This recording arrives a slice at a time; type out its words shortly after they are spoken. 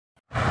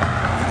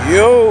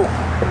Yo,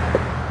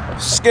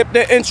 skip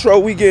the intro,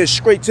 we get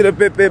straight to the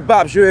bip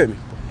bops, you hear me?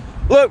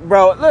 Look,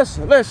 bro,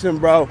 listen,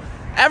 bro.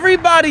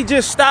 Everybody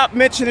just stop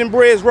mentioning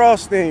Brizz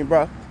Rawsteen,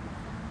 bro.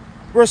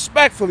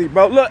 Respectfully,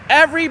 bro. Look,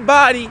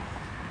 everybody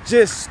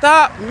just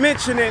stop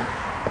mentioning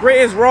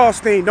Brizz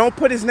Rawsteen. Don't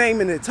put his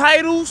name in the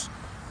titles.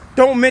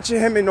 Don't mention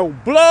him in no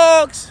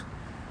blogs,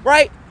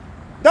 right?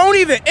 Don't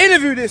even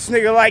interview this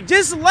nigga. Like,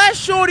 just let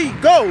Shorty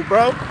go,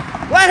 bro.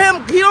 Let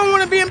him, he don't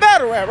want to be in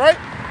battle rap, right?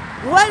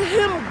 Let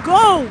him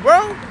go,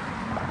 bro.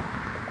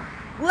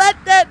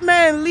 Let that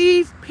man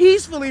leave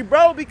peacefully,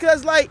 bro,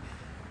 because, like,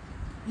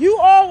 you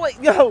always,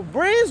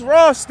 Brizz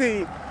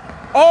Rawsteen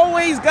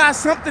always got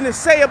something to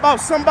say about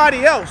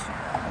somebody else,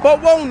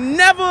 but won't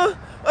never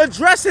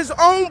address his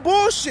own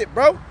bullshit,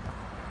 bro.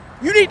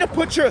 You need to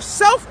put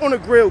yourself on the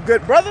grill,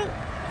 good brother.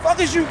 Fuck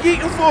is you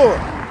geeking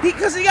for?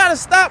 Because he gotta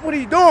stop what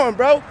he's doing,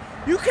 bro.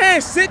 You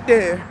can't sit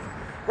there,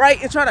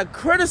 right, and try to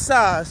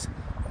criticize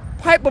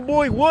Piper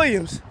Boy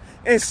Williams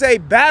and say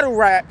battle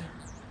rap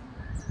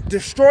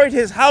destroyed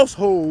his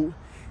household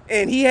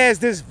and he has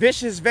this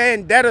vicious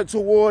vendetta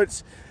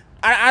towards,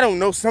 I don't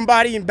know,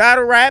 somebody in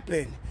battle rap,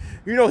 and,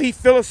 you know, he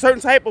feel a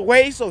certain type of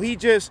way, so he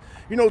just,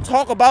 you know,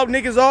 talk about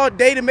niggas all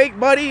day to make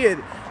money and, you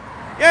know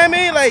what I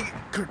mean, like,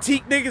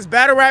 critique niggas'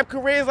 battle rap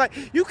careers. Like,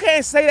 you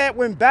can't say that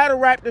when battle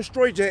rap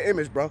destroyed your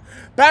image, bro.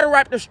 Battle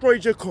rap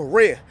destroyed your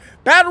career.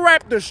 Battle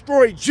rap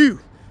destroyed you.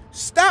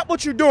 Stop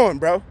what you're doing,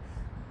 bro.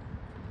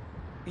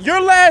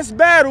 Your last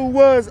battle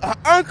was an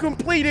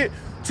uncompleted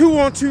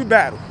 2-on-2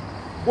 battle.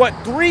 What,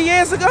 3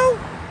 years ago?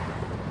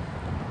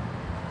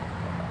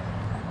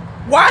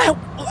 Why?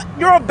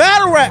 You're a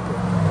battle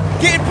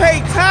rapper, getting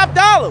paid top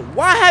dollar.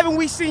 Why haven't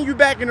we seen you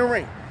back in the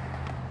ring?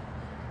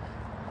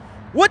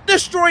 What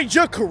destroyed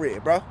your career,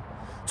 bro?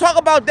 Talk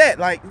about that.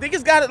 Like,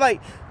 niggas got it,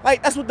 like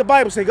that's what the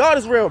Bible say. God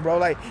is real, bro.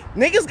 Like,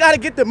 niggas got to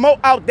get the mote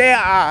out their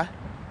eye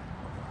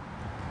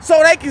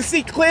so they can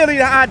see clearly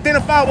to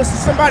identify what's in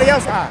somebody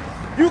else's eye.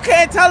 You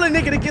can't tell a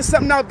nigga to get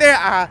something out their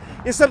eye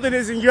and something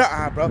is in your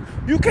eye, bro.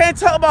 You can't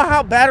talk about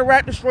how battle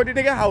rap destroyed the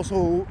nigga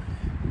household.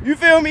 You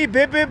feel me?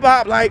 Bip, bip,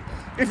 bop. Like,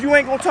 if you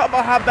ain't gonna talk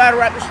about how battle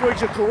rap destroyed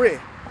your career.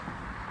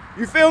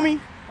 You feel me?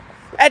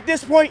 At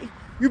this point,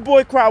 you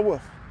boy cry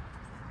wolf.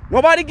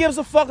 Nobody gives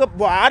a fuck up.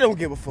 Well, I don't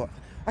give a fuck.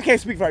 I can't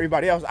speak for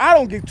everybody else. I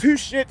don't give two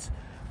shits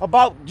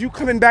about you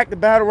coming back to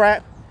battle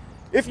rap,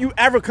 if you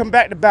ever come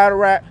back to battle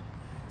rap,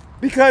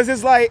 because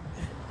it's like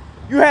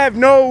you have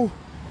no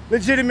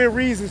legitimate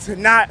reason to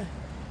not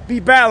be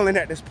battling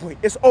at this point.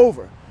 It's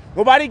over.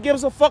 Nobody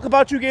gives a fuck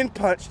about you getting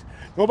punched.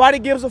 Nobody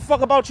gives a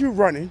fuck about you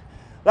running.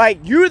 Like,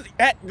 you're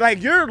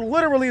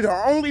literally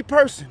the only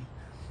person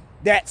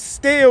that's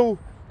still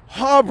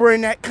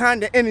harboring that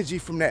kind of energy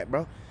from that,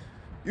 bro.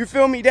 You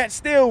feel me? That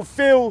still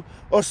feel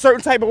a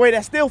certain type of way.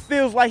 That still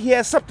feels like he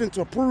has something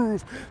to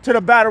prove to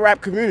the battle rap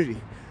community.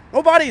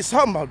 Nobody is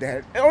talking about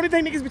that. The only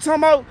thing niggas be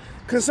talking about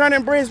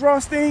concerning Brizz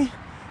Rawsteen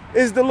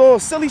is the little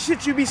silly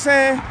shit you be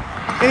saying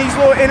in these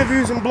little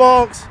interviews and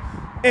blogs,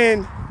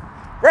 and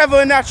whether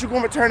or not you're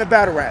gonna return to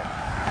battle rap.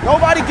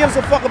 Nobody gives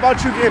a fuck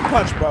about you getting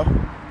punched, bro.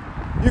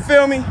 You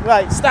feel me?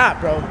 Like, stop,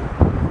 bro.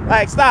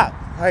 Like, stop.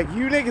 Like,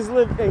 you niggas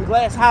live in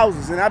glass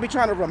houses, and I be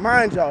trying to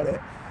remind y'all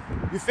that.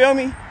 You feel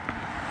me?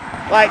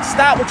 Like,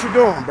 stop what you're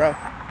doing, bro.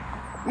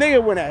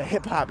 Nigga went at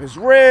hip hop is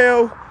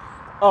real.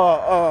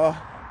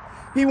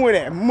 He went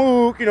at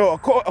Mook. You know,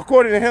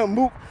 according to him,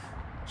 Mook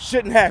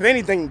shouldn't have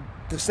anything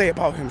to say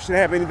about him. Shouldn't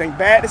have anything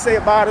bad to say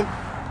about him.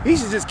 He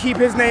should just keep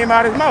his name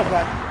out of his mouth.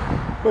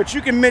 Like, but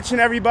you can mention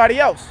everybody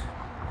else.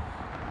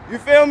 You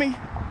feel me?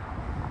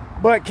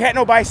 But can't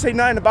nobody say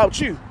nothing about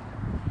you.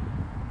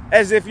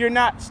 As if you're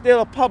not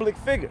still a public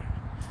figure.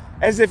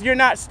 As if you're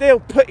not still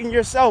putting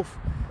yourself,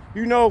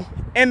 you know,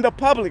 in the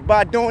public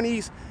by doing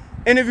these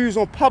interviews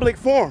on public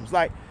forums.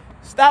 Like,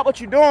 stop what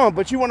you're doing,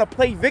 but you want to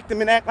play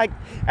victim and act like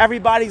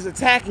everybody's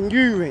attacking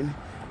you and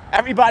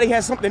everybody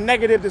has something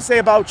negative to say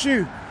about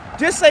you.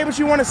 Just say what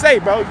you want to say,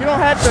 bro. You don't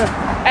have to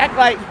act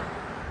like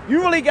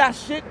you really got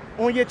shit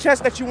on your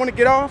chest that you want to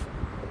get off.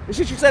 The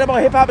shit you said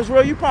about hip hop is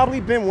real, you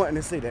probably been wanting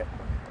to say that.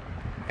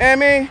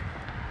 And I mean,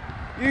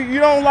 you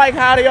don't like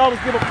how they always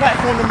give a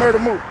platform to Murder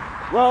Mook.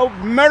 Well,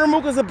 Murder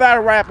Mook is a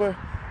battle rapper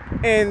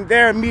and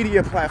they're a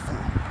media platform.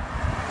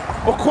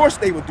 Of course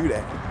they would do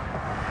that.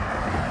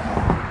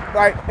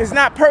 Like, it's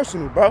not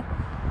personal, bro.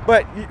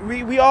 But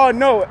we all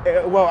know,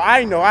 well,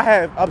 I know, I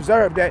have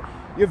observed that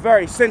you're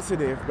very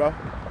sensitive, bro.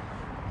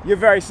 You're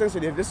very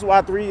sensitive. This is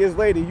why 3 years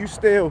later, you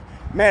still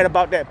mad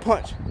about that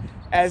punch.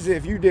 As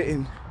if you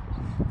didn't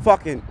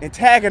fucking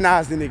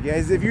antagonize the nigga.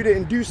 As if you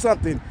didn't do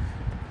something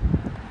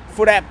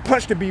for that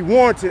punch to be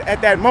warranted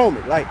at that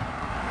moment. Like,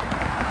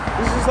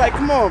 it's just like,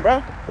 come on,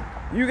 bro.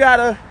 You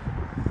gotta,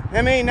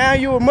 I mean, now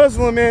you a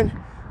Muslim and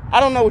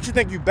I don't know what you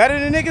think, you better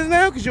than niggas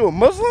now because you're a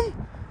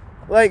Muslim?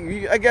 Like,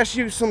 I guess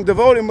you some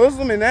devoted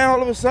Muslim and now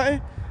all of a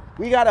sudden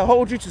we gotta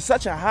hold you to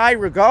such a high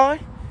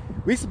regard.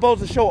 We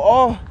supposed to show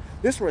all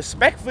this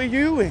respect for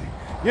you and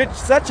you're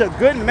such a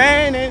good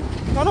man and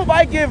don't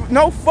nobody give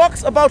no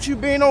fucks about you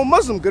being no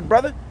Muslim, good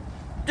brother.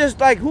 just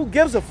like, who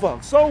gives a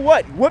fuck? So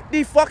what? What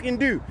they fucking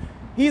do?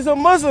 He's a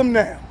Muslim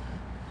now.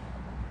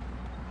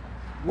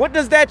 What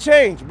does that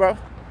change, bro?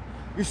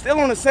 You still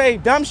on the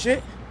same dumb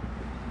shit.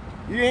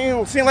 You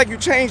ain't seem like you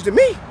changed to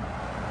me.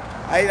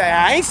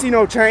 I ain't see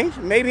no change.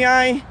 Maybe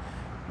I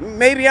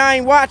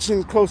ain't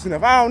watching close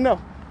enough. I don't know.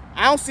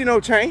 I don't see no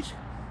change.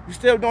 You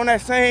still doing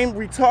that same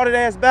retarded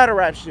ass battle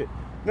rap shit.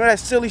 You know that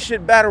silly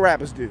shit battle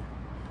rappers do. You know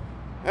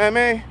what I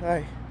mean?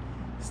 Like,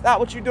 stop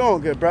what you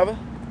doing, good brother.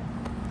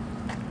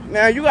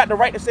 Now you got the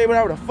right to say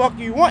whatever the fuck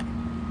you want,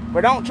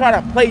 but don't try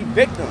to play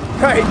victim,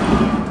 right?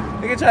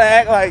 Nigga try to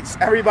act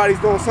like everybody's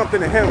doing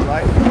something to him,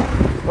 like,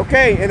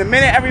 okay, in a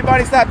minute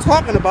everybody start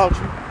talking about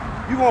you,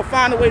 you gonna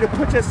find a way to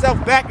put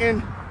yourself back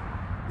in,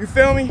 you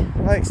feel me?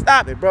 Like,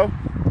 stop it, bro.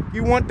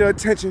 You want the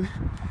attention,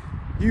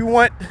 you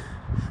want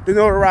the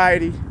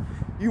notoriety,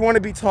 you want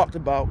to be talked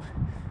about,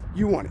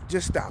 you want it.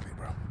 Just stop it,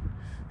 bro.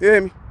 You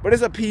hear me? But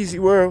it's a peasy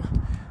world.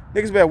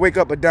 Niggas better wake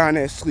up or down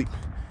there and sleep.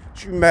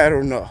 You mad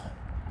or not?